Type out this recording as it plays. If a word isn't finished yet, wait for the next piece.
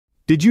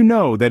Did you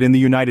know that in the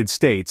United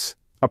States,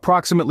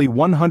 approximately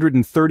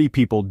 130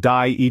 people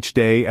die each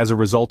day as a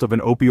result of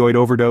an opioid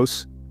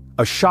overdose?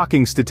 A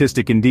shocking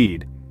statistic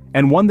indeed,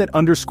 and one that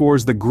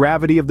underscores the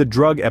gravity of the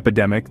drug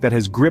epidemic that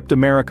has gripped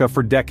America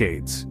for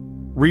decades.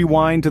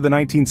 Rewind to the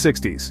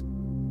 1960s.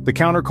 The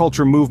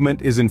counterculture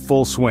movement is in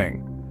full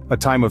swing, a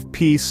time of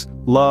peace,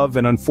 love,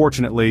 and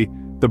unfortunately,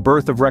 the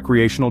birth of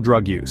recreational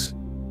drug use.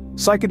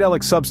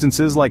 Psychedelic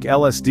substances like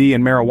LSD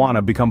and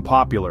marijuana become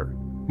popular,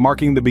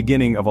 marking the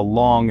beginning of a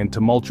long and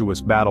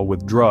tumultuous battle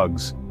with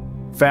drugs.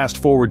 Fast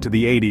forward to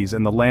the 80s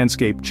and the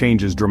landscape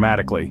changes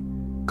dramatically.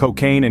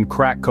 Cocaine and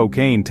crack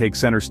cocaine take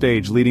center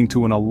stage, leading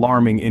to an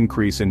alarming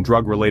increase in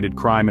drug-related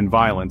crime and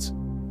violence.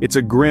 It's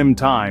a grim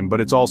time,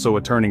 but it's also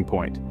a turning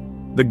point.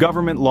 The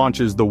government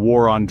launches the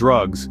War on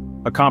Drugs,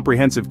 a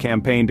comprehensive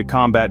campaign to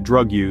combat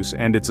drug use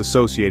and its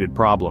associated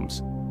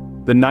problems.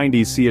 The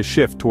 90s see a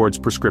shift towards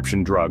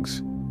prescription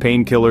drugs.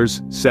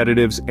 Painkillers,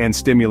 sedatives, and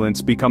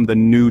stimulants become the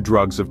new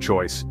drugs of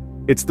choice.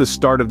 It's the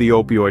start of the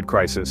opioid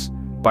crisis.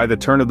 By the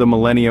turn of the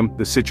millennium,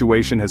 the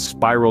situation has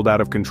spiraled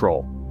out of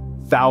control.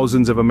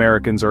 Thousands of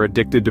Americans are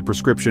addicted to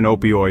prescription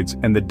opioids,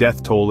 and the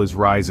death toll is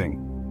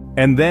rising.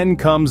 And then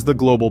comes the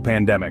global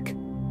pandemic.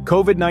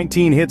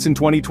 COVID-19 hits in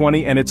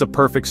 2020, and it's a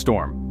perfect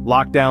storm.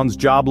 Lockdowns,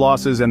 job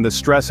losses, and the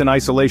stress and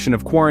isolation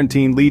of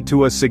quarantine lead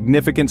to a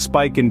significant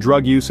spike in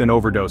drug use and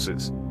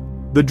overdoses.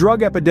 The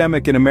drug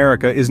epidemic in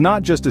America is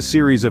not just a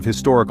series of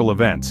historical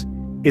events.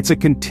 It's a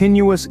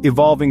continuous,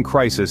 evolving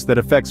crisis that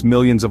affects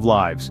millions of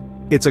lives.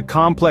 It's a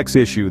complex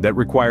issue that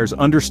requires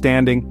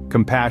understanding,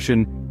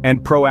 compassion,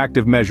 and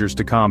proactive measures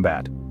to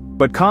combat.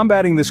 But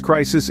combating this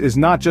crisis is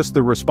not just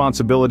the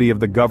responsibility of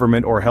the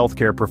government or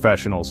healthcare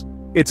professionals.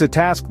 It's a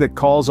task that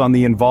calls on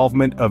the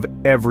involvement of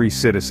every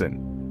citizen.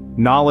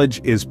 Knowledge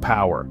is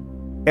power.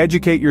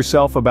 Educate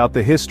yourself about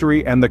the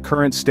history and the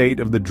current state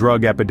of the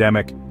drug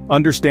epidemic,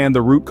 understand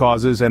the root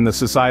causes and the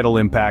societal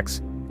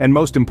impacts, and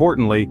most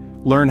importantly,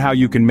 learn how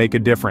you can make a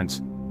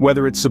difference.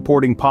 Whether it's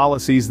supporting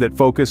policies that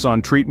focus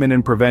on treatment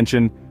and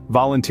prevention,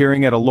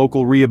 volunteering at a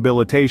local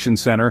rehabilitation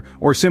center,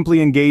 or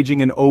simply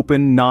engaging in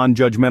open,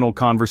 non-judgmental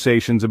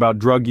conversations about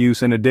drug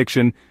use and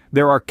addiction,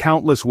 there are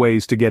countless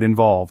ways to get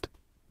involved.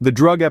 The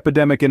drug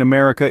epidemic in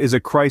America is a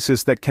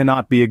crisis that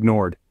cannot be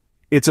ignored.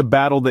 It's a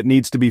battle that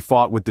needs to be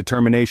fought with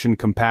determination,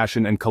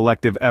 compassion, and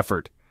collective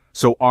effort.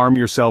 So arm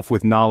yourself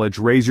with knowledge,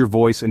 raise your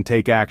voice, and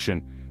take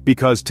action,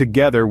 because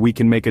together we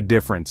can make a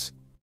difference.